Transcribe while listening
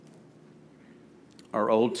Our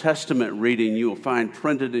Old Testament reading you will find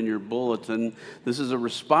printed in your bulletin. This is a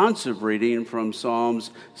responsive reading from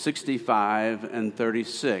Psalms 65 and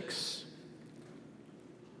 36.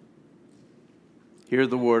 Hear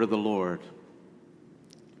the word of the Lord.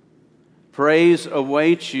 Praise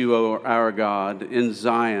awaits you, O our God, in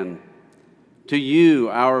Zion. To you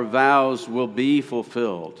our vows will be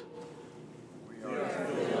fulfilled. We are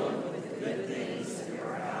filled with good things in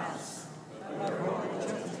your house, of your holy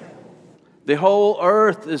temple. The whole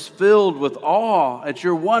earth is filled with awe at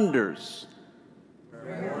your wonders.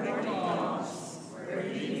 Where morning dawns, where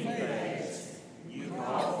evening fades, you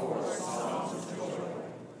call forth songs of joy.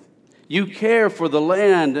 You care for the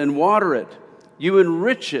land and water it. You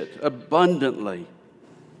enrich it abundantly.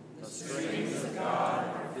 The streams of God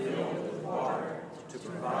are filled with water to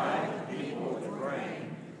provide the people with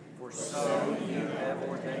grain, for so you have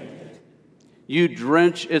ordained it. You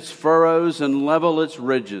drench its furrows and level its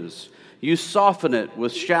ridges. You soften it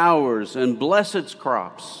with showers and bless its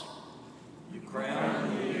crops. You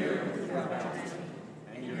crown the year with your bounty,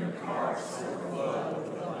 and your carts overflow with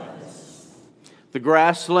abundance. The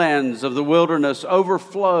grasslands of the wilderness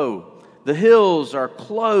overflow. The hills are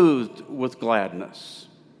clothed with gladness.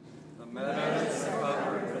 The meadows are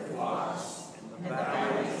covered with flocks, and the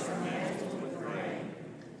valleys are mantled with rain.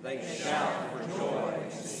 They shout for joy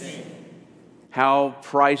and sing. How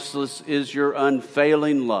priceless is your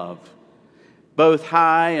unfailing love. Both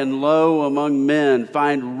high and low among men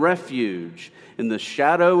find refuge in the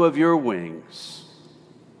shadow of your wings.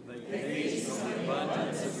 They feast on the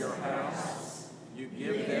abundance of your house. You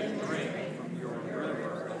give them drink from your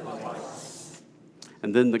river of life.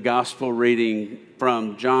 And then the gospel reading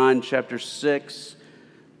from John chapter 6,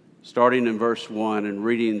 starting in verse 1 and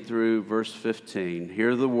reading through verse 15.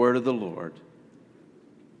 Hear the word of the Lord.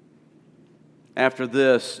 After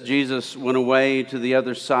this, Jesus went away to the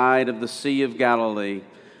other side of the Sea of Galilee,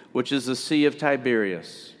 which is the Sea of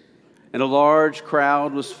Tiberias. And a large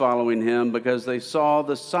crowd was following him because they saw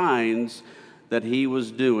the signs that he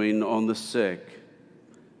was doing on the sick.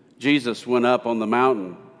 Jesus went up on the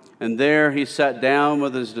mountain, and there he sat down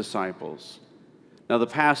with his disciples. Now the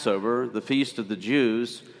Passover, the feast of the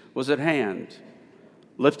Jews, was at hand.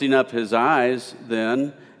 Lifting up his eyes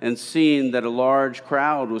then, and seeing that a large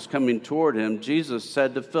crowd was coming toward him, Jesus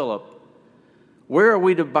said to Philip, "Where are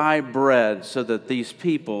we to buy bread so that these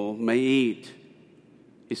people may eat?"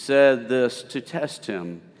 He said this to test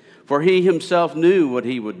him, for he himself knew what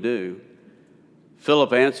he would do.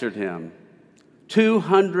 Philip answered him,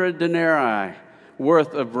 200 denarii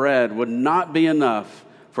worth of bread would not be enough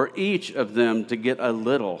for each of them to get a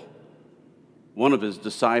little. One of his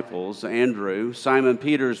disciples, Andrew, Simon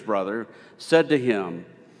Peter's brother, said to him,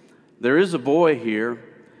 "There is a boy here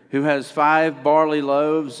who has 5 barley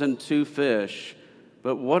loaves and 2 fish,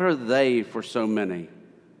 but what are they for so many?"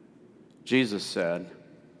 Jesus said,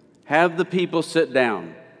 "Have the people sit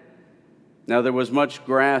down." Now there was much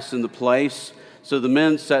grass in the place, so the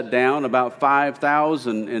men sat down, about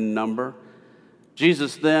 5,000 in number.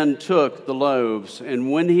 Jesus then took the loaves,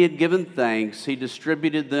 and when he had given thanks, he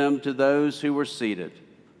distributed them to those who were seated.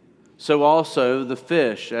 So also the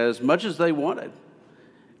fish, as much as they wanted.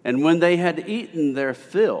 And when they had eaten their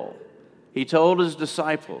fill, he told his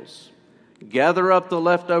disciples, "Gather up the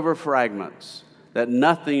leftover fragments, that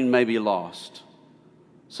nothing may be lost."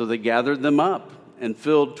 So they gathered them up and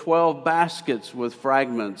filled 12 baskets with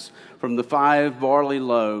fragments from the 5 barley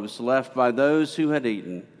loaves left by those who had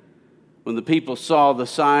eaten. When the people saw the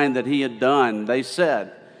sign that he had done, they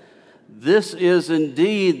said, "This is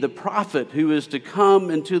indeed the prophet who is to come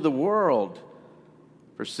into the world."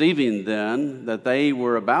 Perceiving then that they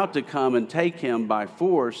were about to come and take him by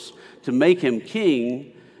force to make him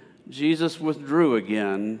king, Jesus withdrew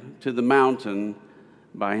again to the mountain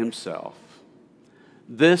by himself.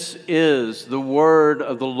 This is the word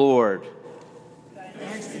of the Lord.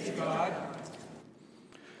 Thanks be to God.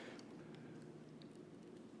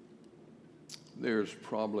 There's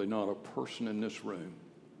probably not a person in this room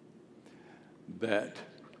that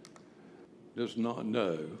does not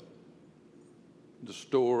know the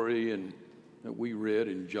story that we read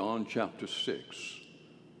in John chapter 6,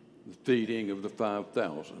 the feeding of the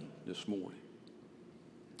 5,000 this morning.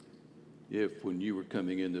 If when you were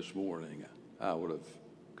coming in this morning, I would have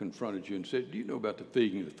confronted you and said, "Do you know about the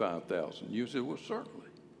feeding of the 5,000? You said, "Well, certainly.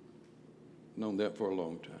 Known that for a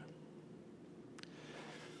long time."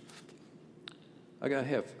 I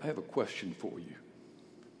have a question for you.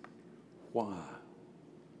 Why?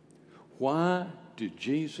 Why did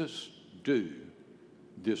Jesus do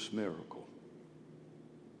this miracle?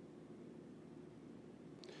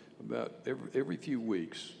 About every few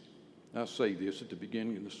weeks, I say this at the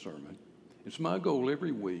beginning of the sermon, It's my goal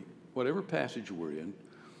every week, whatever passage we're in,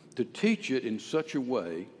 to teach it in such a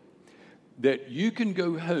way that you can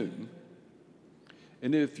go home,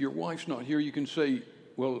 and if your wife's not here, you can say,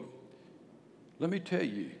 well, let me tell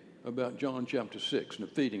you about John chapter 6 and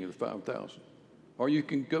the feeding of the 5,000. Or you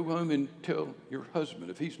can go home and tell your husband,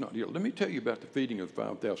 if he's not here, let me tell you about the feeding of the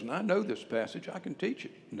 5,000. I know this passage. I can teach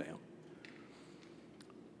it now.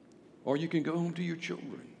 Or you can go home to your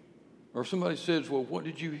children. Or if somebody says, well, what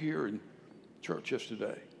did you hear in church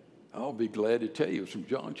yesterday? I'll be glad to tell you. It's from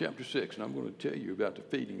John chapter 6, and I'm going to tell you about the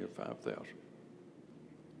feeding of 5,000.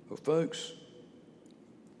 Well, folks,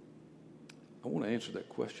 I want to answer that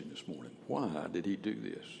question this morning. Why did he do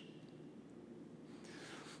this?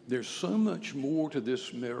 There's so much more to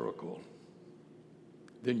this miracle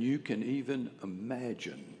than you can even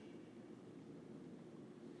imagine.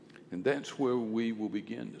 And that's where we will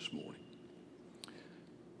begin this morning.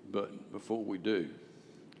 But before we do,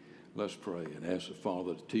 let's pray and ask the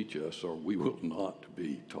Father to teach us, or we will not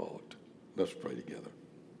be taught. Let's pray together.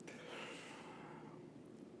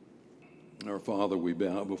 Our Father, we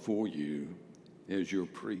bow before you as your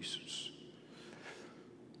priests.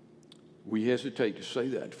 We hesitate to say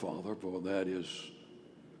that, Father, for that is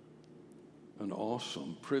an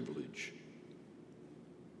awesome privilege.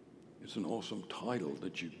 It's an awesome title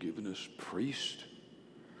that you've given us, priest.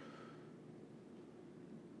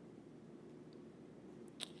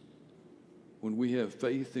 When we have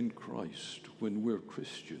faith in Christ, when we're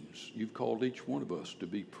Christians, you've called each one of us to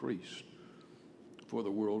be priests for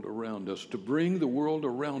the world around us, to bring the world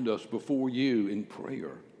around us before you in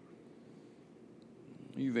prayer.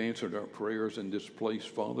 You've answered our prayers in this place,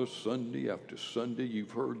 Father, Sunday after Sunday.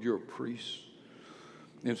 You've heard your priests.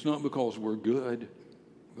 And it's not because we're good,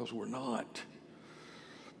 because we're not.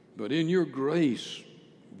 But in your grace,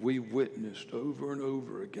 we've witnessed over and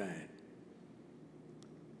over again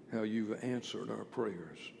how you've answered our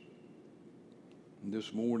prayers. And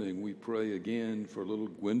this morning we pray again for little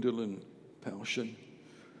Gwendolyn Palshan.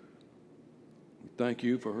 We thank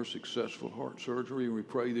you for her successful heart surgery, and we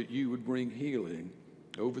pray that you would bring healing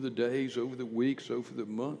over the days, over the weeks, over the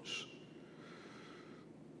months.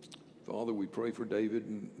 Father, we pray for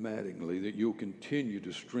David Mattingly, that you'll continue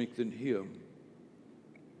to strengthen him.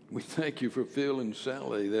 We thank you for Phil and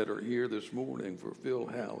Sally that are here this morning, for Phil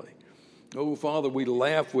Halley. Oh, Father, we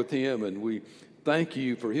laugh with him, and we thank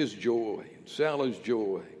you for his joy, and Sally's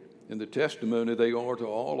joy, and the testimony they are to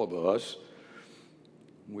all of us.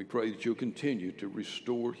 We pray that you'll continue to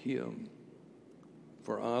restore him.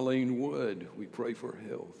 For Eileen Wood, we pray for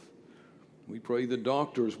health. We pray the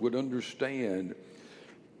doctors would understand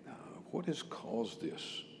what has caused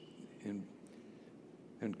this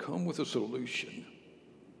and come with a solution.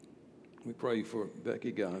 We pray for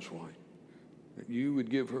Becky Geiswhite, that you would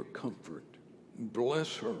give her comfort.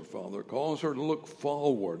 Bless her, Father. Cause her to look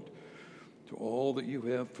forward to all that you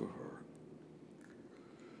have for her.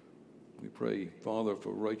 We pray, Father,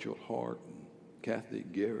 for Rachel Hart and Kathy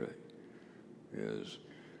Garrett as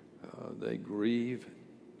they grieve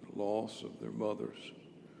the loss of their mothers.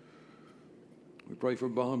 We pray for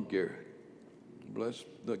Bob Garrett. Bless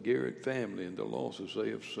the Garrett family and the losses they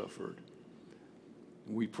have suffered.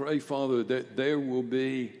 We pray, Father, that there will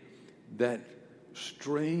be that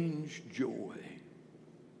strange joy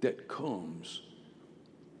that comes,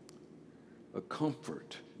 a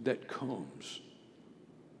comfort that comes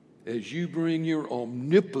as you bring your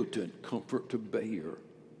omnipotent comfort to bear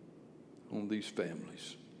on these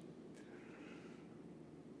families.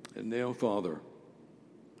 And now, Father,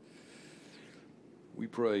 we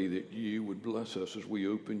pray that you would bless us as we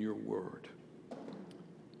open your word.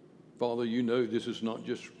 Father, you know this is not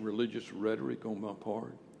just religious rhetoric on my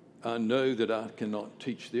part. I know that I cannot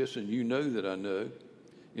teach this, and you know that I know,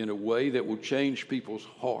 in a way that will change people's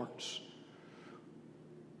hearts.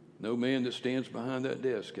 No man that stands behind that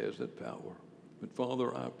desk has that power. But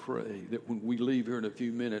Father, I pray that when we leave here in a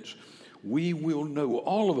few minutes, we will know,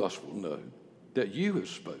 all of us will know, that you have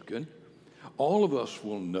spoken. All of us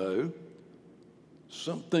will know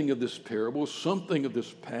something of this parable, something of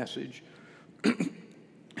this passage,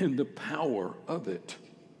 and the power of it.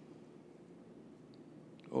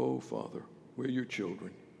 Oh, Father, we're your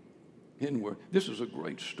children. And this is a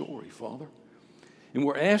great story, Father. And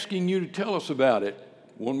we're asking you to tell us about it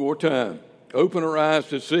one more time. Open our eyes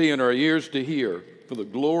to see and our ears to hear. For the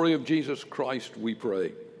glory of Jesus Christ, we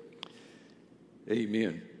pray.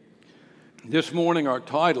 Amen. This morning, our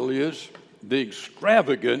title is The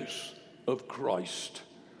Extravagance of Christ.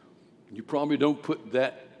 You probably don't put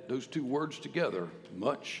those two words together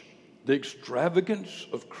much. The extravagance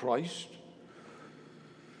of Christ.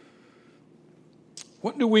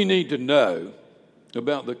 What do we need to know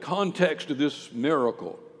about the context of this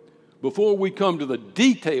miracle before we come to the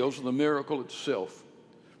details of the miracle itself.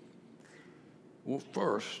 Well,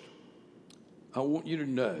 first, I want you to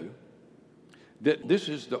know that this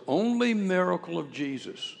is the only miracle of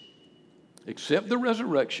Jesus, except the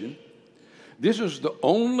resurrection. This is the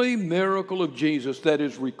only miracle of Jesus that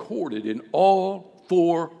is recorded in all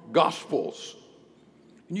 4 Gospels.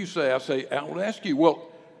 And I would ask you, well,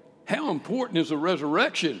 how important is the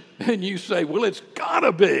resurrection? And you say, well, it's got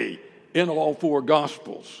to be in all 4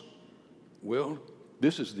 Gospels. Well,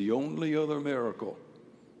 this is the only other miracle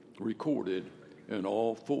recorded in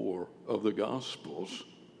all 4 of the Gospels.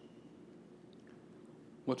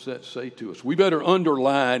 What's that say to us? We better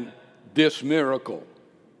underline this miracle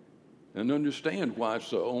and understand why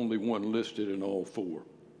it's the only one listed in all 4.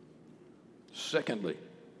 Secondly,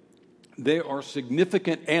 there are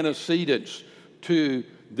significant antecedents to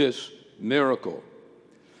this miracle.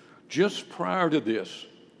 Just prior to this,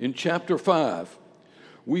 in chapter 5,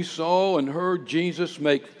 we saw and heard Jesus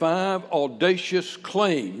make 5 audacious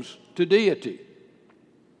claims to deity.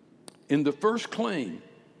 In the first claim,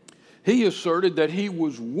 he asserted that he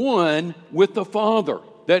was one with the Father,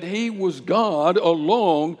 that he was God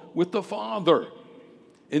along with the Father.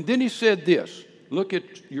 And then he said this. Look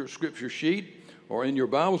at your scripture sheet or in your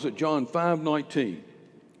Bibles at John 5:19.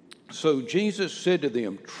 So Jesus said to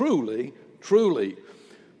them, truly, truly.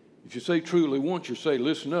 If you say truly once, you say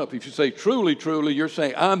listen up. If you say truly, truly, you're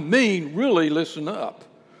saying I mean really listen up.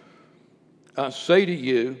 I say to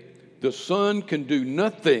you, the Son can do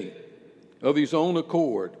nothing of his own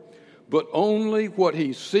accord, but only what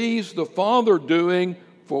he sees the Father doing,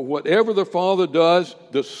 for whatever the Father does,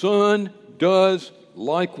 the Son does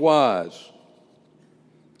likewise.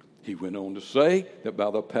 He went on to say that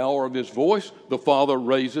by the power of his voice, the Father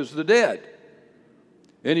raises the dead.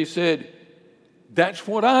 And he said, that's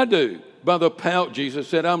what I do. By the power, Jesus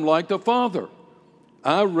said, I'm like the Father.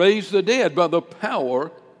 I raise the dead by the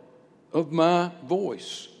power of my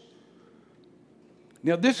voice.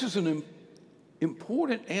 Now, this is an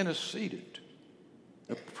important antecedent,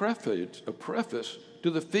 a preface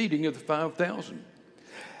to the feeding of the 5,000.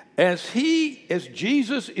 As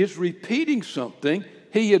Jesus is repeating something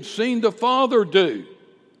he had seen the Father do.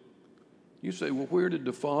 You say, well, where did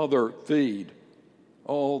the Father feed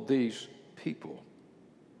all these people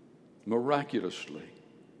miraculously?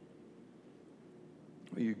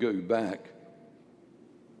 Well, you go back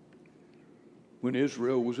when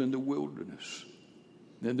Israel was in the wilderness.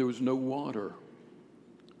 Then there was no water.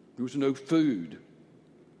 There was no food.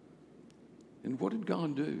 And what did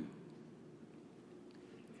God do?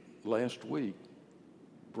 Last week,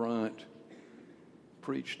 Bryant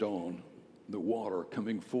preached on the water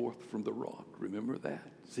coming forth from the rock. Remember that?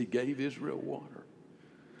 He gave Israel water.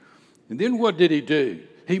 And then what did he do?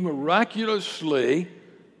 He miraculously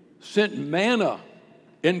sent manna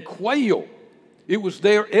and quail. It was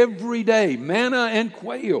there every day, manna and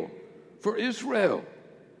quail for Israel.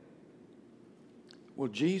 Well,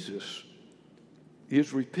 Jesus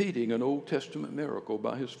is repeating an Old Testament miracle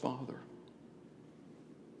by his Father.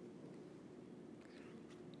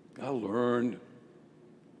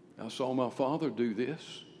 I saw my Father do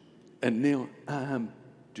this, and now I'm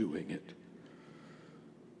doing it.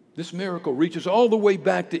 This miracle reaches all the way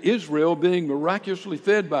back to Israel being miraculously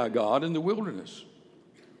fed by God in the wilderness.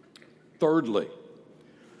 Thirdly,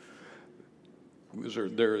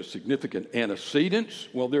 there are significant antecedents.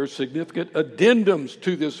 Well, there are significant addendums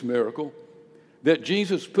to this miracle that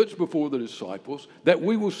Jesus puts before the disciples that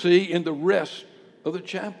we will see in the rest of the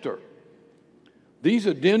chapter. These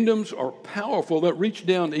addendums are powerful that reach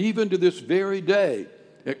down even to this very day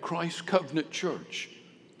at Christ's Covenant Church.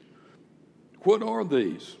 What are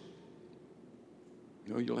these?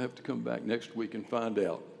 You'll have to come back next week and find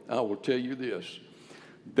out. I will tell you this,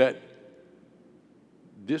 that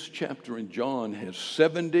this chapter in John has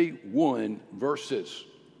 71 verses.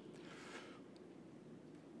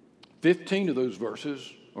 15 of those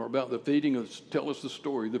verses are about the feeding of, tell us the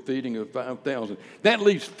story, the feeding of 5,000. That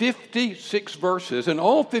leaves 56 verses, and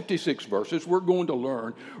all 56 verses we're going to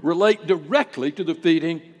learn relate directly to the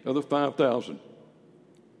feeding of the 5,000.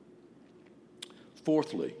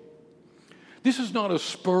 Fourthly, this is not a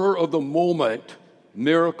spur-of-the-moment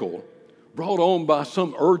miracle brought on by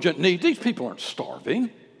some urgent need. These people aren't starving.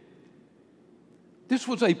 This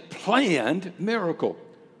was a planned miracle.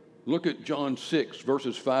 Look at John 6,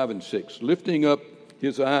 verses 5 and 6. Lifting up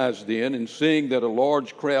his eyes then and seeing that a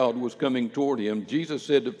large crowd was coming toward him, Jesus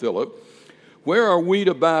said to Philip, "Where are we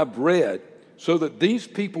to buy bread so that these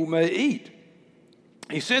people may eat?"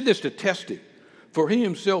 He said this to test him, for he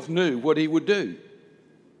himself knew what he would do.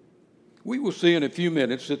 We will see in a few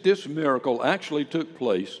minutes that this miracle actually took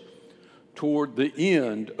place toward the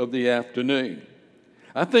end of the afternoon.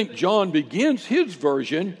 I think John begins his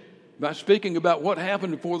version by speaking about what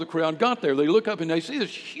happened before the crowd got there. They look up and they see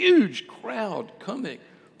this huge crowd coming.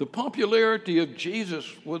 The popularity of Jesus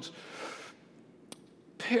was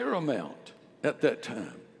paramount at that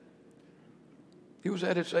time. He was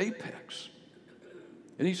at its apex.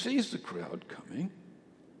 And he sees the crowd coming.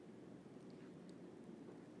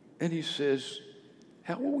 And he says,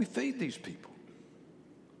 how will we feed these people?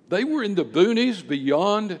 They were in the boonies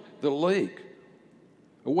beyond the lake,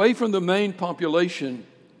 away from the main population.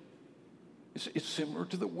 It's similar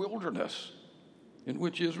to the wilderness in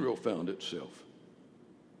which Israel found itself.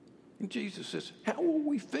 And Jesus says, how will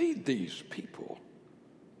we feed these people?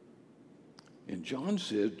 And John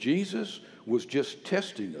says Jesus was just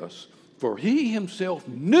testing us, for he himself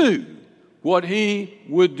knew what he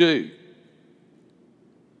would do.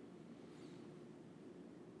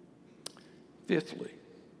 Fifthly,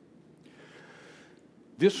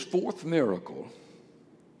 this fourth miracle,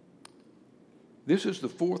 this is the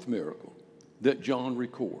fourth miracle that John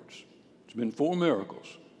records. It's been 4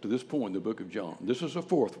 miracles to this point in the book of John. This is the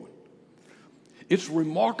fourth one. It's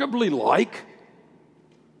remarkably like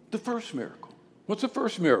the first miracle. What's the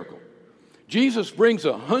first miracle? Jesus brings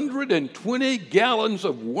 120 gallons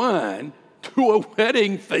of wine to a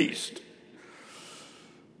wedding feast.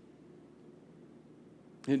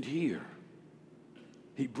 And here,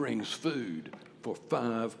 he brings food for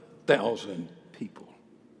 5,000 people.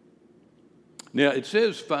 Now, it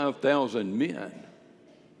says 5,000 men.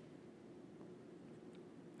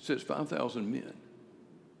 It says 5,000 men.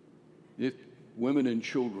 If women and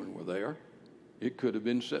children were there, it could have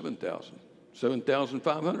been 7,000.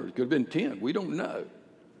 7,500. It could have been 10. We don't know.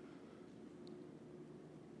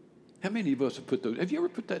 How many of us have put those? Have you ever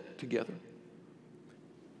put that together?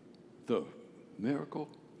 The miracle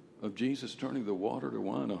of Jesus turning the water to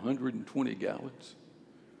wine, 120 gallons,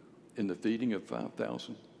 in the feeding of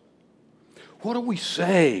 5,000. What do we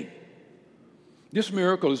say? This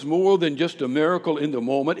miracle is more than just a miracle in the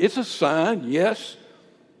moment. It's a sign, yes,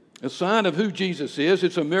 a sign of who Jesus is.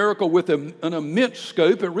 It's a miracle with an immense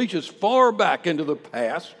scope. It reaches far back into the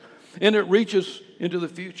past, and it reaches into the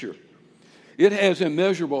future. It has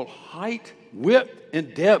immeasurable height, width,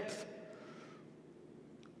 and depth.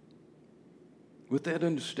 With that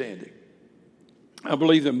understanding, I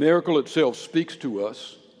believe the miracle itself speaks to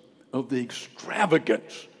us of the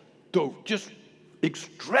extravagance,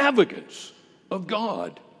 extravagance of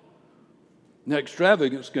God. Now,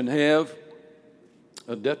 extravagance can have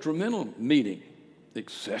a detrimental meaning: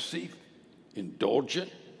 excessive,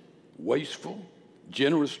 indulgent, wasteful,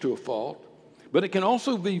 generous to a fault. But it can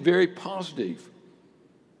also be very positive: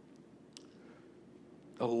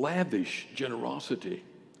 a lavish generosity,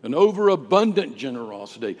 an overabundant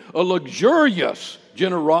generosity, a luxurious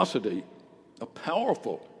generosity, a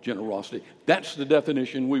powerful generosity. That's the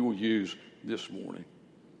definition we will use this morning.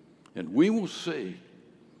 And we will see,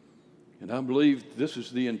 and I believe this is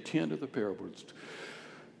the intent of the parables,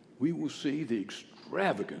 we will see the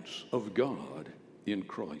extravagance of God in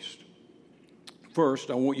Christ. First,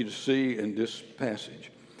 I want you to see in this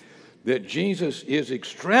passage that Jesus is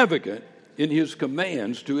extravagant in his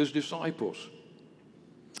commands to his disciples.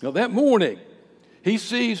 Now, that morning, he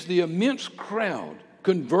sees the immense crowd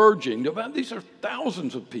converging. These are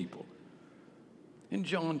thousands of people. And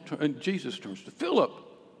Jesus turns to Philip,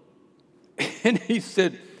 and he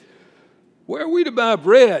said, where are we to buy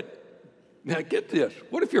bread? Now, get this.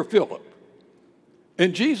 What if you're Philip?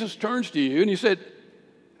 And Jesus turns to you, and he said,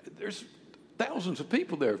 there's thousands of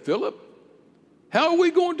people there, Philip. How are we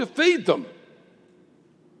going to feed them?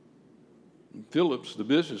 And Philip's the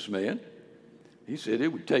businessman. He said it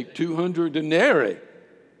would take 200 denarii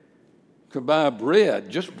to buy bread,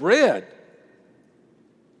 just bread.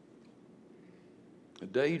 A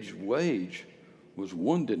day's wage was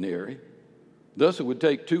 1 denarii. Thus, it would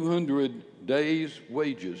take 200 days'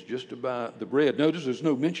 wages just to buy the bread. Notice there's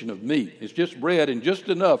no mention of meat. It's just bread and just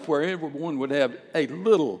enough where everyone would have a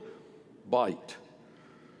little bite.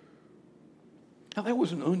 Now, that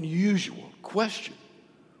was an unusual question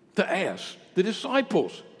to ask the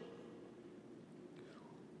disciples.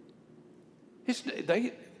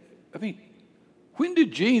 When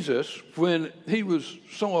did Jesus, when he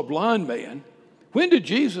saw a blind man, when did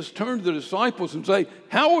Jesus turn to the disciples and say,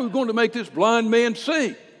 how are we going to make this blind man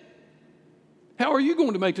see? How are you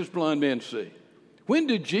going to make this blind man see? When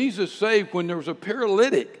did Jesus say when there was a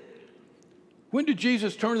paralytic? When did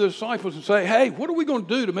Jesus turn to the disciples and say, hey, what are we going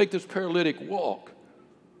to do to make this paralytic walk?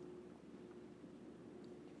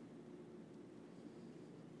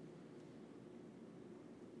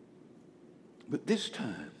 But this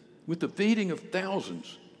time, with the feeding of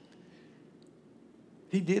thousands,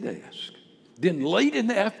 he did ask. Then late in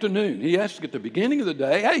the afternoon, he asked at the beginning of the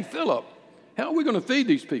day, hey, Philip, how are we going to feed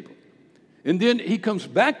these people? And then he comes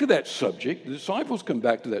back to that subject. The disciples come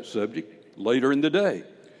back to that subject later in the day.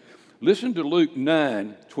 Listen to Luke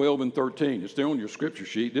 9, 12 and 13. It's there on your scripture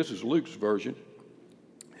sheet. This is Luke's version.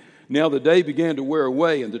 Now the day began to wear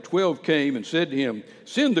away, and the 12 came and said to him,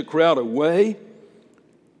 send the crowd away.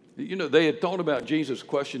 You know, they had thought about Jesus'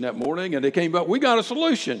 question that morning, and they came back, we got a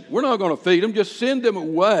solution. We're not going to feed them. Just send them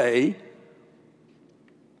away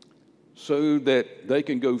so that they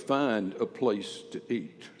can go find a place to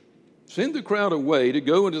eat. Send the crowd away to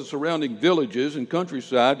go into the surrounding villages and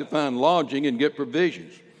countryside to find lodging and get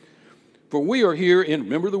provisions. For we are here in,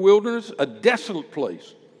 remember the wilderness, a desolate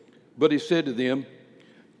place. But he said to them,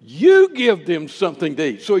 you give them something to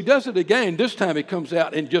eat. So he does it again. This time he comes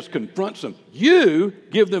out and just confronts them. You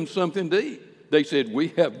give them something to eat. They said, we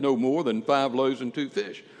have no more than 5 loaves and 2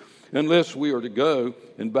 fish, unless we are to go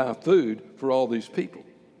and buy food for all these people.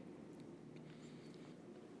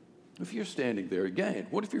 If you're standing there again,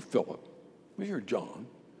 what if you're Philip? What if you're John?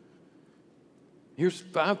 Here's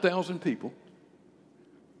 5,000 people.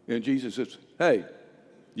 And Jesus says, hey,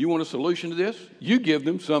 you want a solution to this? You give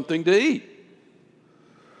them something to eat.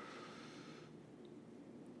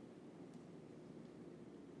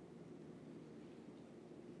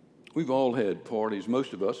 We've all had parties.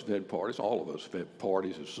 Most of us have had parties. All of us have had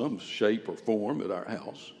parties of some shape or form at our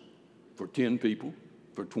house for 10 people,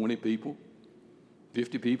 for 20 people,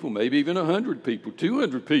 50 people, maybe even 100 people,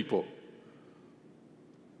 200 people.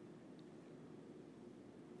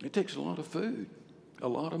 It takes a lot of food, a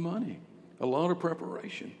lot of money, a lot of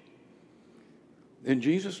preparation. And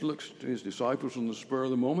Jesus looks to his disciples on the spur of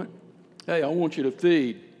the moment. Hey, I want you to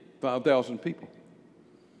feed 5,000 people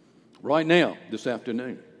right now, this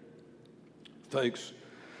afternoon. Folks,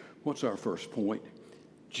 what's our first point?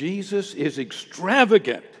 Jesus is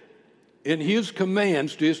extravagant in his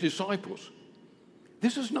commands to his disciples.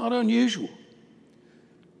 This is not unusual.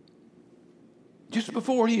 Just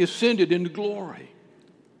before he ascended into glory,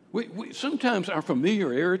 we sometimes our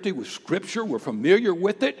familiarity with Scripture, we're familiar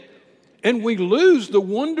with it, and we lose the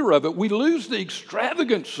wonder of it. We lose the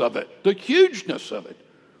extravagance of it, the hugeness of it.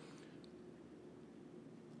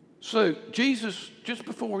 So Jesus, just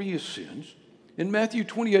before he ascends, in Matthew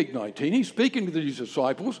 28:19, he's speaking to these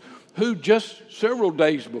disciples who just several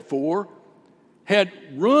days before had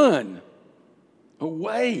run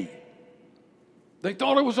away. They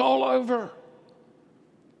thought it was all over.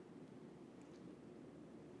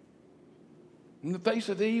 In the face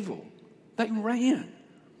of evil, they ran.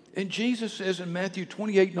 And Jesus says in Matthew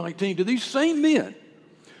 28:19 to these same men,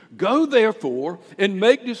 go therefore and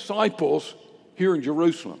make disciples here in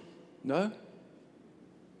Jerusalem. No?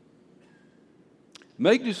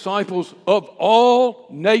 Make disciples of all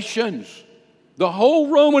nations, the whole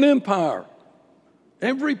Roman Empire,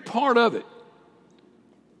 every part of it.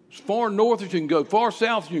 As far north as you can go, far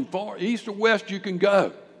south as you can, far east or west you can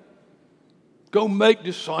go. Go make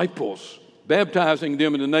disciples, baptizing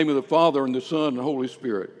them in the name of the Father and the Son and the Holy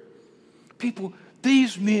Spirit. People,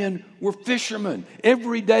 these men were fishermen,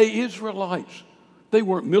 everyday Israelites. They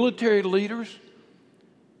weren't military leaders.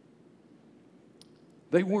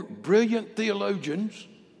 They weren't brilliant theologians.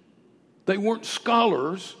 They weren't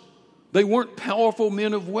scholars. They weren't powerful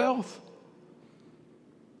men of wealth.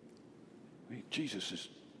 Jesus says,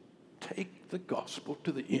 take the gospel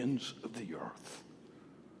to the ends of the earth.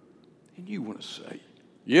 And you want to say,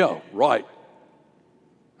 yeah, right.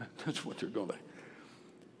 That's what they're going to.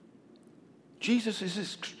 Jesus is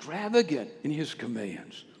extravagant in his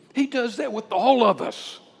commands. He does that with all of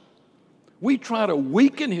us. We try to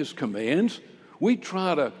weaken his commands. We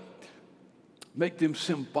try to make them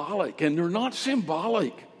symbolic, and they're not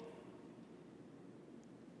symbolic.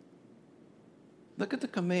 Look at the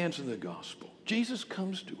commands of the gospel. Jesus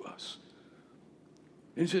comes to us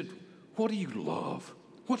and he said, what do you love?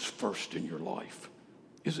 What's first in your life?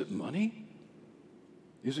 Is it money?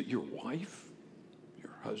 Is it your wife,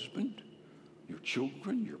 your husband, your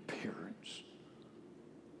children, your parents?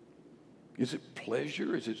 Is it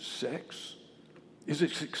pleasure? Is it sex? Is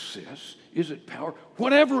it success? Is it power?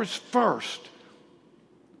 Whatever is first,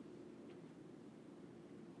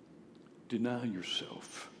 deny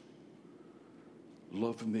yourself.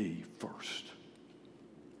 Love me first.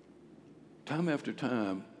 Time after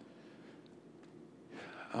time,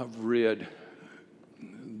 I've read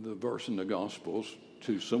the verse in the Gospels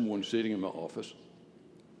to someone sitting in my office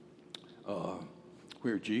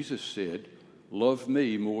where Jesus said, love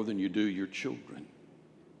me more than you do your children.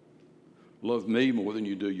 Love me more than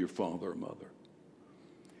you do your father or mother.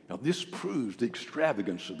 Now, this proves the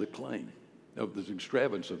extravagance of the claim, of the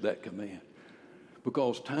extravagance of that command.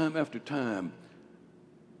 Because time after time,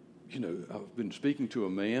 I've been speaking to a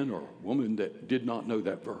man or woman that did not know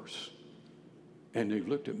that verse. And they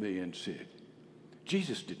looked at me and said,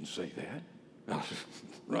 Jesus didn't say that. I said,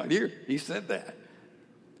 right here, he said that.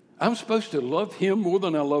 I'm supposed to love him more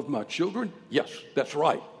than I love my children? Yes, that's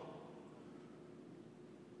right.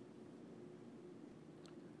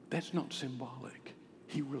 That's not symbolic.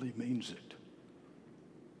 He really means it.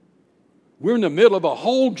 We're in the middle of a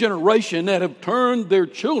whole generation that have turned their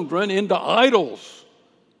children into idols.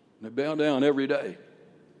 They bow down every day.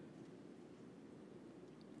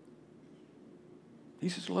 He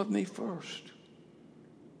says, love me first.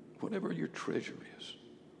 Whatever your treasure is.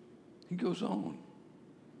 He goes on.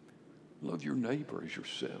 Love your neighbor as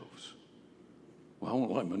yourselves. Well, I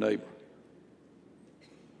don't like my neighbor.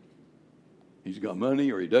 He's got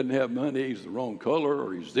money or he doesn't have money. He's the wrong color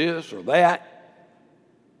or he's this or that.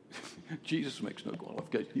 Jesus makes no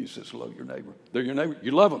qualification. He says, love your neighbor. They're your neighbor.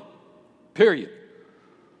 You love them. Period.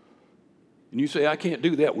 And you say, I can't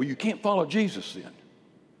do that. Well, you can't follow Jesus then.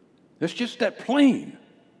 It's just that plain.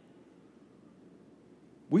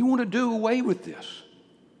 We want to do away with this.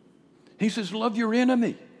 He says, love your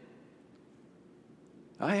enemy.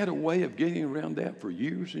 I had a way of getting around that for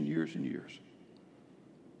years and years and years.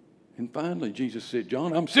 And finally, Jesus said,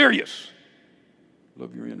 John, I'm serious.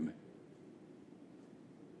 Love your enemy.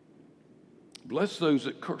 Bless those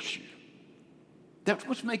that curse you. That's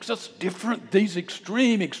what makes us different, these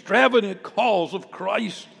extreme, extravagant calls of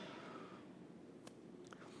Christ.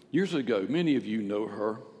 Years ago, many of you know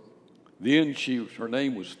her. Then her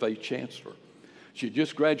name was Faye Chancellor. She had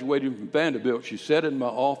just graduated from Vanderbilt. She sat in my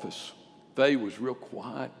office. Faye was real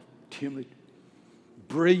quiet, timid,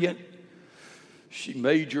 brilliant. She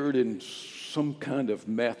majored in some kind of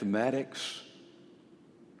mathematics.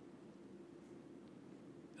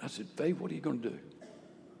 I said, Faye, what are you going to do?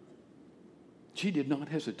 She did not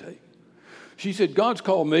hesitate. She said, God's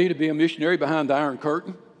called me to be a missionary behind the Iron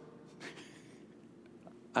Curtain.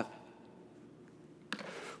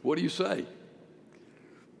 What do you say?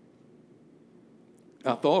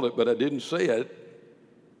 I thought it, but I didn't say it.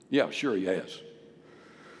 Yeah, sure he has.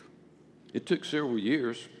 It took several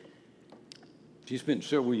years. She spent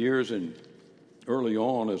several years early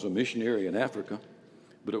on as a missionary in Africa,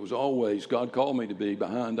 but it was always, God called me to be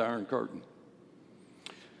behind the Iron Curtain.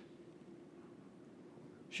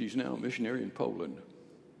 She's now a missionary in Poland.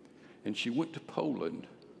 And she went to Poland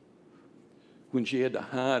when she had to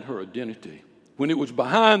hide her identity. When it was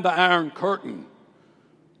behind the Iron Curtain,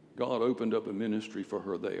 God opened up a ministry for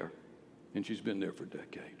her there. And she's been there for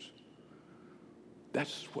decades.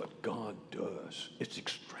 That's what God does. It's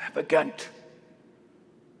extravagant.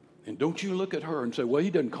 And don't you look at her and say, well, he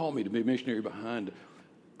doesn't call me to be a missionary behind.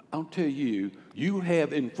 I'll tell you, you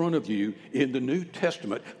have in front of you in the New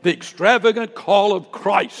Testament the extravagant call of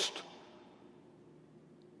Christ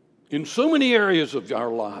in so many areas of our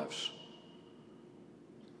lives.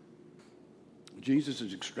 Jesus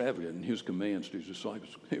is extravagant in his commands to his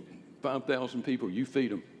disciples. 5,000 people, you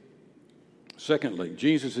feed them. Secondly,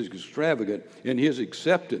 Jesus is extravagant in his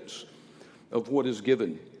acceptance of what is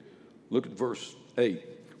given. Look at verse 8.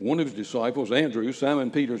 One of his disciples, Andrew, Simon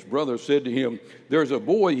Peter's brother, said to him, there's a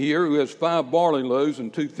boy here who has 5 barley loaves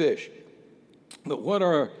and 2 fish. But what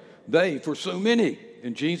are they for so many?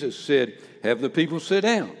 And Jesus said, have the people sit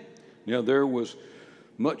down. Now there was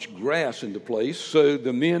much grass in the place, so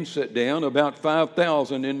the men sat down, about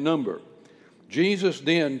 5,000 in number. Jesus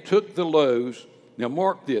then took the loaves, now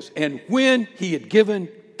mark this, and when he had given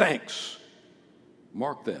thanks,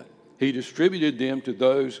 mark that, he distributed them to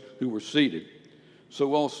those who were seated.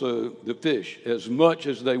 So also the fish, as much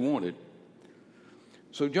as they wanted.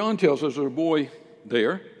 So John tells us there's a boy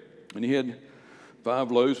there, and he had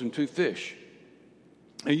 5 loaves and 2 fish.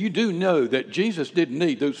 And you do know that Jesus didn't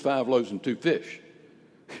need those 5 loaves and 2 fish.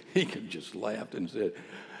 He could just laughed and said,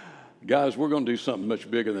 guys, we're going to do something much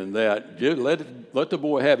bigger than that. Let the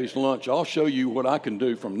boy have his lunch. I'll show you what I can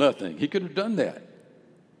do from nothing. He could have done that.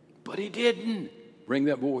 But he didn't. Bring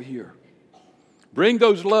that boy here. Bring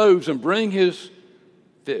those loaves and bring his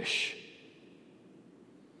fish.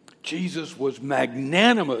 Jesus was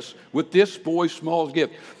magnanimous with this boy's small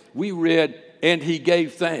gift. We read, and he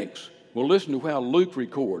gave thanks. Well, listen to how Luke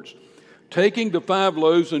records. Taking the 5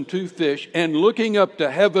 loaves and 2 fish and looking up to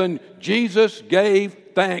heaven, Jesus gave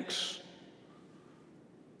thanks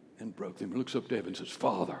and broke them. He looks up to heaven and says,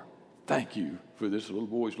 Father, thank you for this little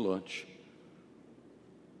boy's lunch.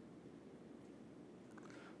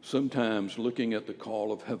 Sometimes looking at the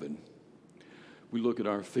call of heaven, we look at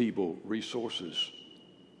our feeble resources,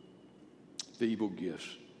 feeble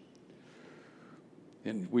gifts.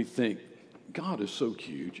 And we think, God is so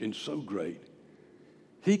huge and so great.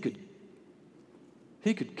 He could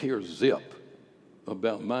care zip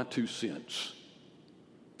about my 2 cents.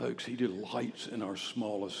 Folks, he delights in our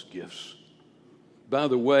smallest gifts. By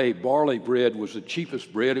the way, barley bread was the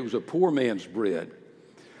cheapest bread. It was a poor man's bread.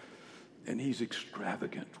 And he's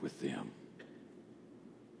extravagant with them.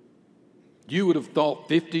 You would have thought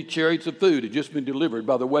 50 chariots of food had just been delivered.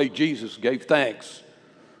 By the way, Jesus gave thanks.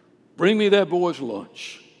 Bring me that boy's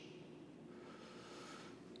lunch.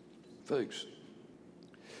 Folks,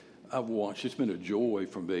 it's been a joy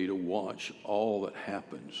for me to watch all that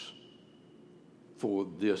happens for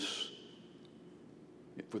this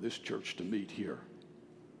church to meet here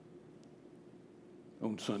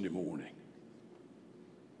on Sunday morning.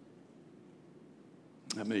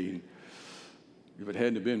 I mean, if it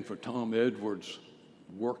hadn't been for Tom Edwards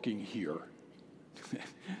working here,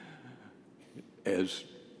 as,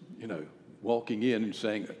 walking in and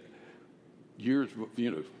saying, years,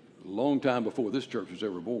 a long time before this church was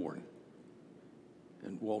ever born,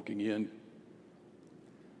 and walking in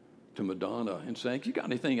to Madonna and saying, you got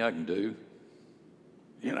anything I can do?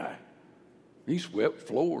 He swept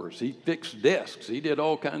floors, he fixed desks, he did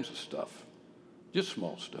all kinds of stuff, just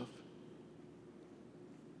small stuff.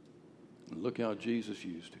 And look how Jesus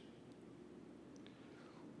used it.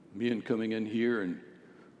 Men coming in here and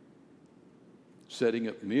setting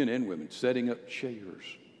up, men and women, setting up chairs.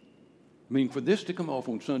 I mean, for this to come off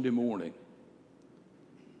on Sunday morning,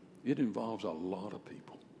 it involves a lot of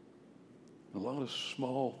people. A lot of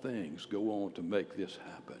small things go on to make this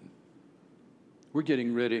happen. We're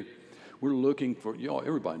getting ready. We're looking for,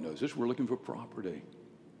 everybody knows this, we're looking for property.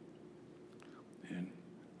 And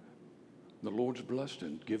the Lord's blessed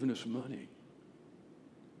and given us money.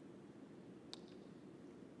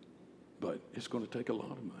 But it's going to take a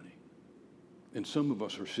lot of money. And some of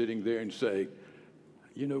us are sitting there and say,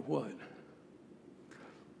 you know what?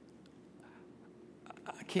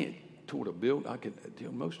 I can't toward a build.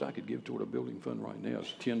 Most I could give toward a building fund right now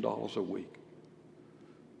is $10 a week.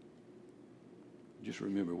 Just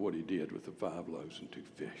remember what he did with the 5 loaves and 2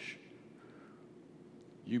 fish.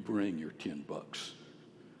 You bring your $10.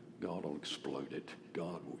 God will explode it.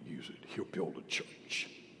 God will use it. He'll build a church.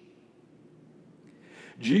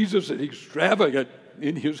 Jesus is extravagant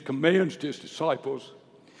in his commands to his disciples.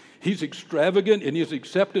 He's extravagant in his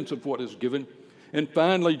acceptance of what is given. And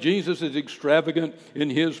finally, Jesus is extravagant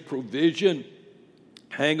in his provision.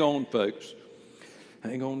 Hang on, folks.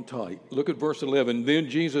 Hang on tight. Look at verse 11. Then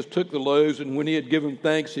Jesus took the loaves, and when he had given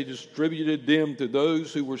thanks, he distributed them to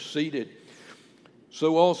those who were seated.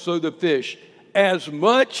 So also the fish, as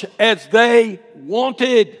much as they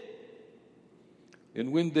wanted.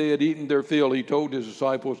 And when they had eaten their fill, he told his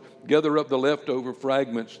disciples, gather up the leftover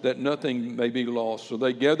fragments, that nothing may be lost. So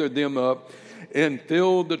they gathered them up and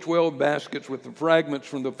filled the 12 baskets with the fragments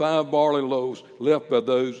from the 5 barley loaves left by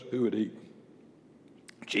those who had eaten.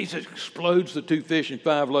 Jesus explodes the 2 fish and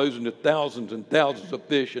 5 loaves into thousands and thousands of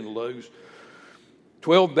fish and loaves.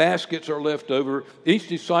 12 baskets are left over. Each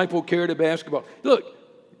disciple carried a basket. Look,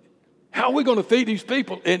 how are we going to feed these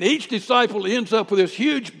people? And each disciple ends up with this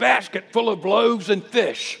huge basket full of loaves and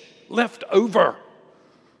fish left over.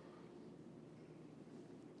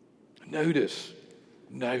 Notice,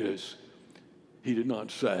 he did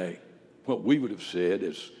not say what we would have said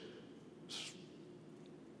as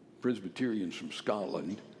Presbyterians from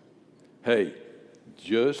Scotland. Hey,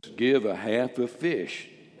 just give a half a fish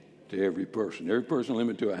to every person. Every person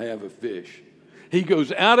limited to a half a fish. He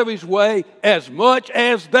goes out of his way as much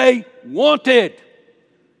as they wanted.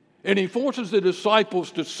 And he forces the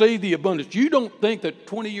disciples to see the abundance. You don't think that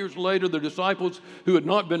 20 years later the disciples who had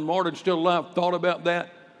not been martyred, still alive, thought about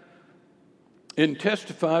that? And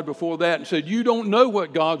testified before that and said, you don't know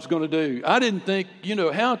what God's going to do. I didn't think,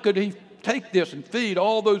 how could he take this and feed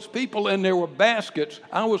all those people? And there were baskets.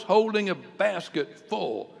 I was holding a basket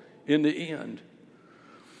full in the end.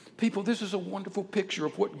 People, this is a wonderful picture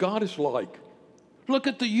of what God is like. Look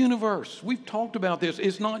at the universe. We've talked about this.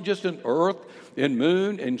 It's not just an earth and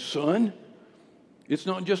moon and sun. It's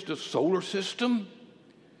not just a solar system.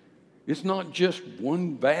 It's not just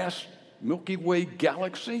one vast Milky Way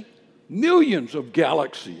galaxy. Millions of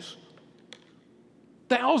galaxies.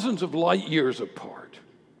 Thousands of light years apart.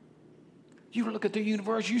 You look at the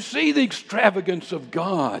universe, you see the extravagance of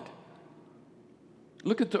God.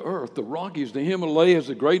 Look at the earth, the Rockies, the Himalayas,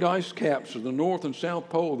 the great ice caps of the North and South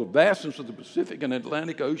Pole, the vastness of the Pacific and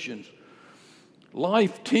Atlantic Oceans.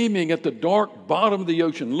 Life teeming at the dark bottom of the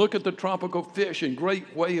ocean. Look at the tropical fish and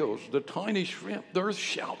great whales, the tiny shrimp. The earth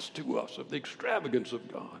shouts to us of the extravagance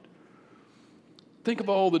of God. Think of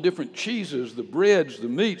all the different cheeses, the breads, the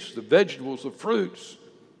meats, the vegetables, the fruits.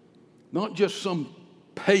 Not just some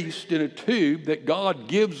paste in a tube that God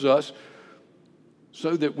gives us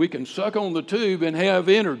so that we can suck on the tube and have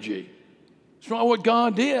energy. It's not what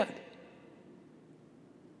God did.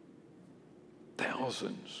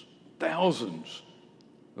 Thousands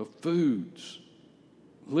of foods,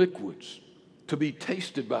 liquids, to be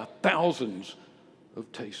tasted by thousands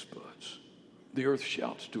of taste buds. The earth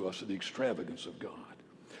shouts to us of the extravagance of God.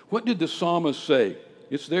 What did the psalmist say?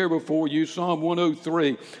 It's there before you, Psalm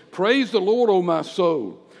 103. Praise the Lord, O my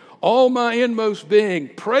soul. All my inmost being,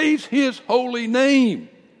 praise his holy name.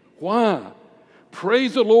 Why?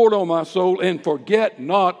 Praise the Lord, O my soul, and forget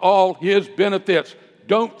not all his benefits.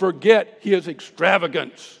 Don't forget his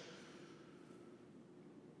extravagance.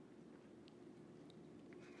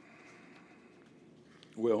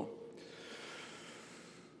 Well,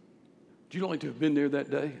 would you like to have been there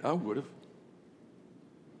that day? I would have.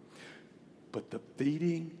 But the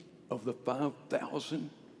feeding of the 5,000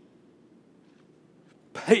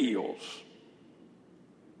 pales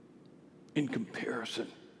in comparison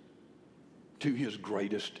to his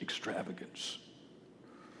greatest extravagance.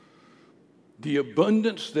 The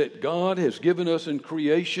abundance that God has given us in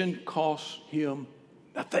creation costs him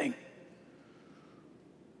nothing.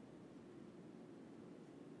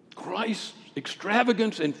 Christ's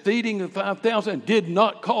extravagance in feeding the 5,000 did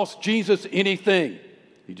not cost Jesus anything.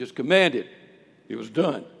 He just commanded. It was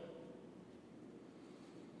done.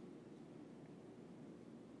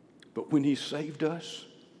 But when he saved us,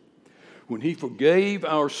 when he forgave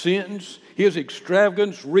our sins, his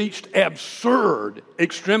extravagance reached absurd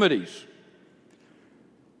extremities.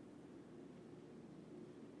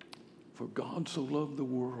 For God so loved the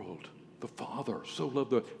world, the Father so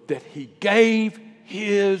loved the that he gave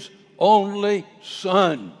his only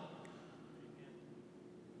Son.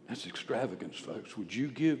 That's extravagance, folks. Would you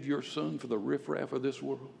give your son for the riffraff of this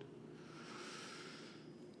world?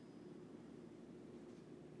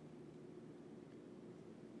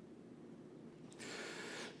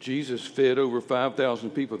 Jesus fed over 5,000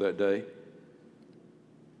 people that day.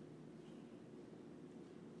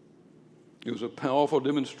 It was a powerful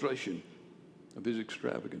demonstration of his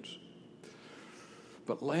extravagance.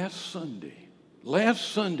 But last Sunday,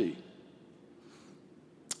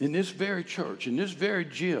 in this very church, in this very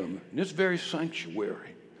gym, in this very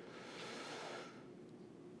sanctuary,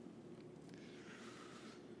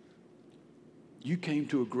 you came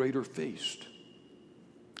to a greater feast.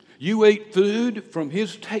 You ate food from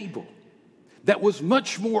his table that was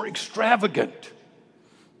much more extravagant.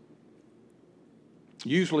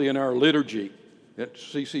 Usually in our liturgy at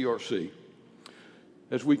CCRC,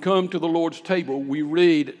 as we come to the Lord's table, we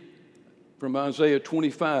read from Isaiah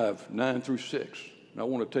 25, 9 through 6. And I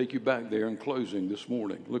want to take you back there in closing this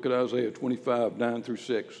morning. Look at Isaiah 25, 9 through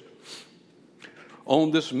 6.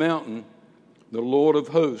 On this mountain, the Lord of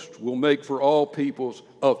hosts will make for all peoples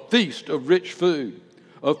a feast of rich food,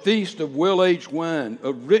 a feast of well-aged wine,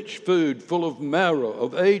 of rich food full of marrow,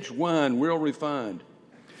 of aged wine well refined.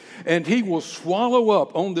 And he will swallow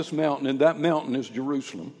up on this mountain, and that mountain is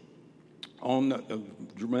Jerusalem, on the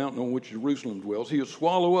mountain on which Jerusalem dwells. He will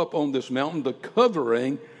swallow up on this mountain the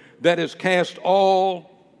covering that is cast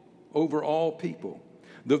all over all people,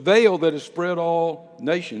 the veil that is spread all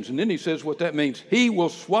nations. And then he says what that means. He will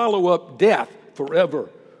swallow up death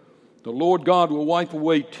forever. The Lord God will wipe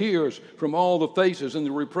away tears from all the faces, and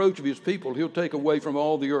the reproach of his people he'll take away from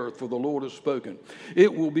all the earth, for the Lord has spoken.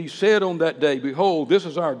 It will be said on that day, behold, this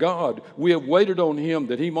is our God. We have waited on him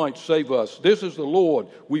that he might save us. This is the Lord.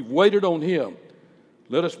 We've waited on him.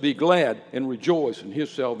 Let us be glad and rejoice in his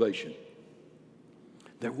salvation.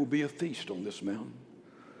 There will be a feast on this mountain,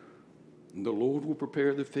 and the Lord will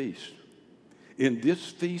prepare the feast. In this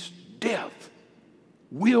feast, death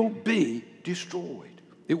will be destroyed.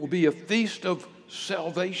 It will be a feast of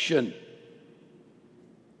salvation.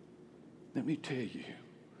 Let me tell you,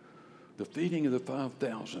 the feeding of the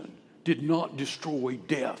 5,000 did not destroy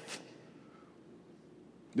death.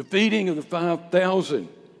 The feeding of the 5,000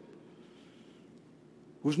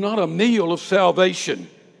 was not a meal of salvation.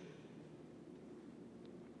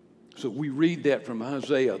 So we read that from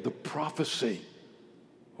Isaiah, the prophecy.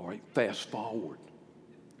 All right, fast forward.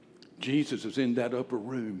 Jesus is in that upper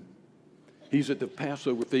room. He's at the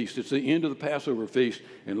Passover feast. It's the end of the Passover feast.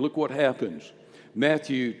 And look what happens.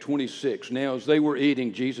 Matthew 26. Now, as they were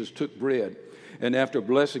eating, Jesus took bread, and after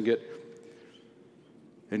blessing it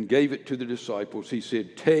and gave it to the disciples, he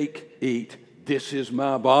said, "Take, eat, this is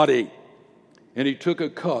my body." And he took a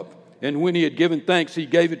cup, and when he had given thanks, he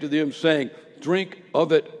gave it to them, saying, "Drink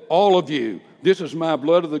of it, all of you, This is my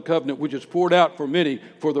blood of the covenant, which is poured out for many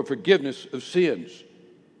for the forgiveness of sins.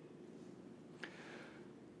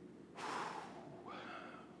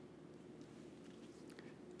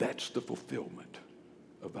 That's the fulfillment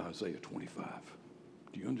of Isaiah 25.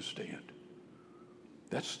 Do you understand?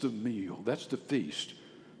 That's the meal, that's the feast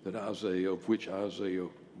of which Isaiah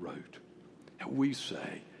wrote. And we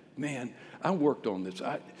say, man, I worked on this.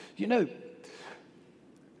 I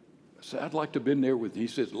said, I'd like to have been there with you. He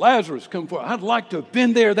says, Lazarus, come forward. I'd like to have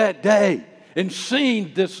been there that day and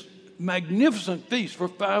seen this magnificent feast for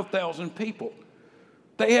 5,000 people.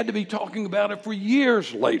 They had to be talking about it for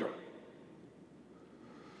years later.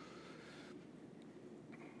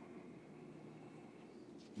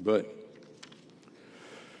 But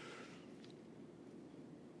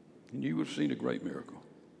you would have seen a great miracle.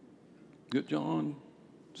 That John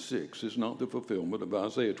 6 is not the fulfillment of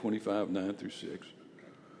Isaiah 25, 9 through 6.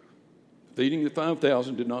 Feeding the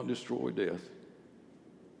 5,000 did not destroy death.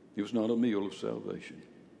 It was not a meal of salvation.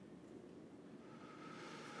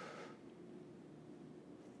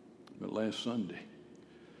 But last Sunday,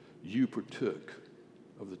 you partook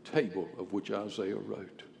of the table of which Isaiah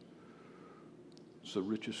wrote. It's the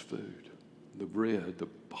richest food, the bread, the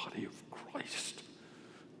body of Christ,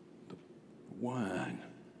 the wine,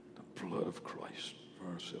 the blood of Christ for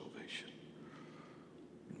our salvation.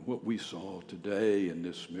 And what we saw today in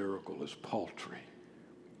this miracle is paltry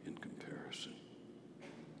in comparison.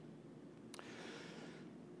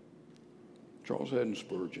 Charles Haddon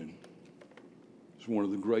Spurgeon is one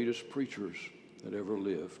of the greatest preachers that ever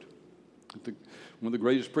lived. One of the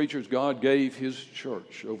greatest preachers God gave his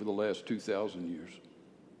church over the last 2,000 years.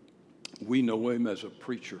 We know him as a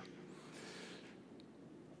preacher.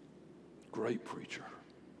 Great preacher.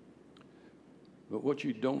 But what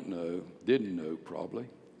you didn't know probably,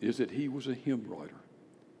 is that he was a hymn writer.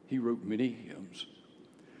 He wrote many hymns.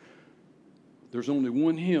 There's only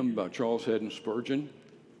one hymn by Charles Haddon Spurgeon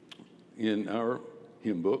in our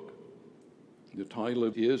hymn book. The title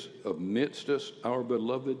is Amidst Us Our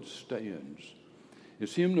Beloved Stands.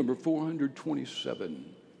 It's hymn number 427.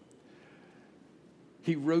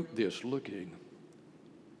 He wrote this looking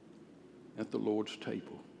at the Lord's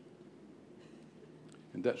table.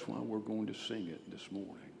 And that's why we're going to sing it this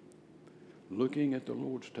morning. Looking at the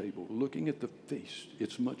Lord's table, looking at the feast.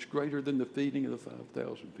 It's much greater than the feeding of the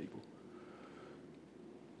 5,000 people.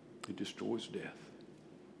 It destroys death.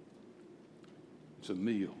 It's a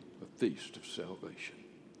meal, a feast of salvation.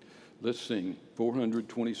 Let's sing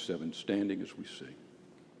 427, standing as we sing.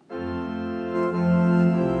 You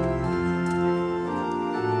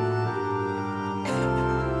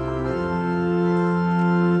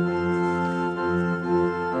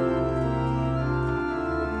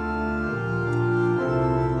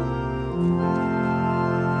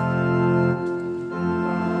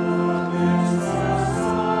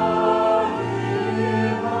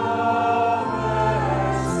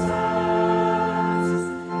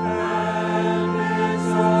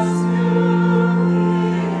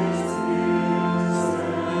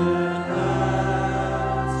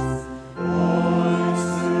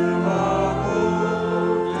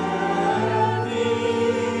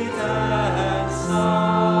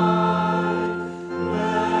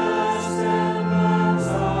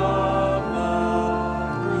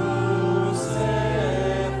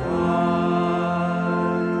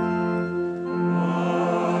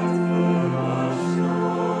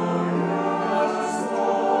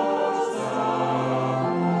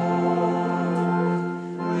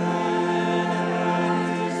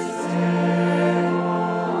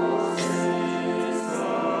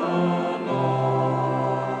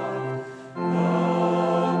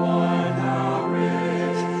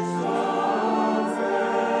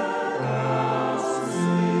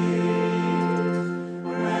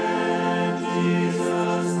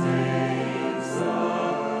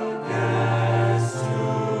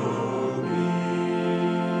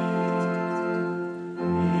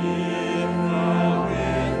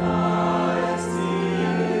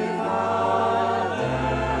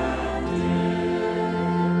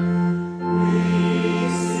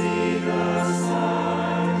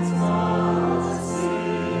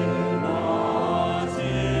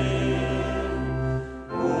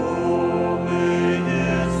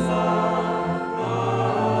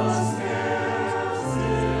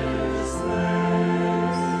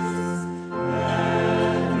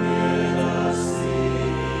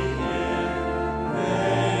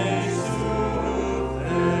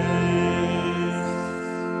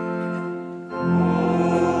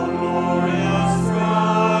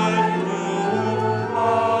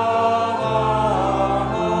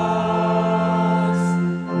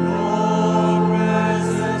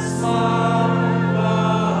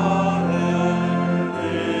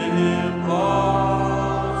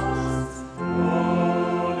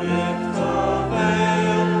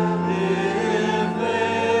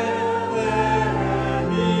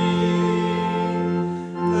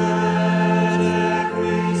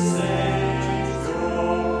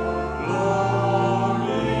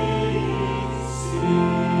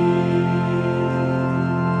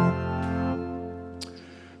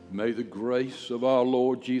may the grace of our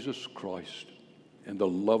Lord Jesus Christ and the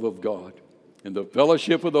love of God and the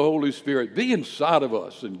fellowship of the Holy Spirit be inside of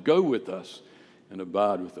us and go with us and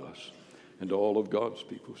abide with us. And all of God's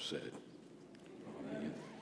people said,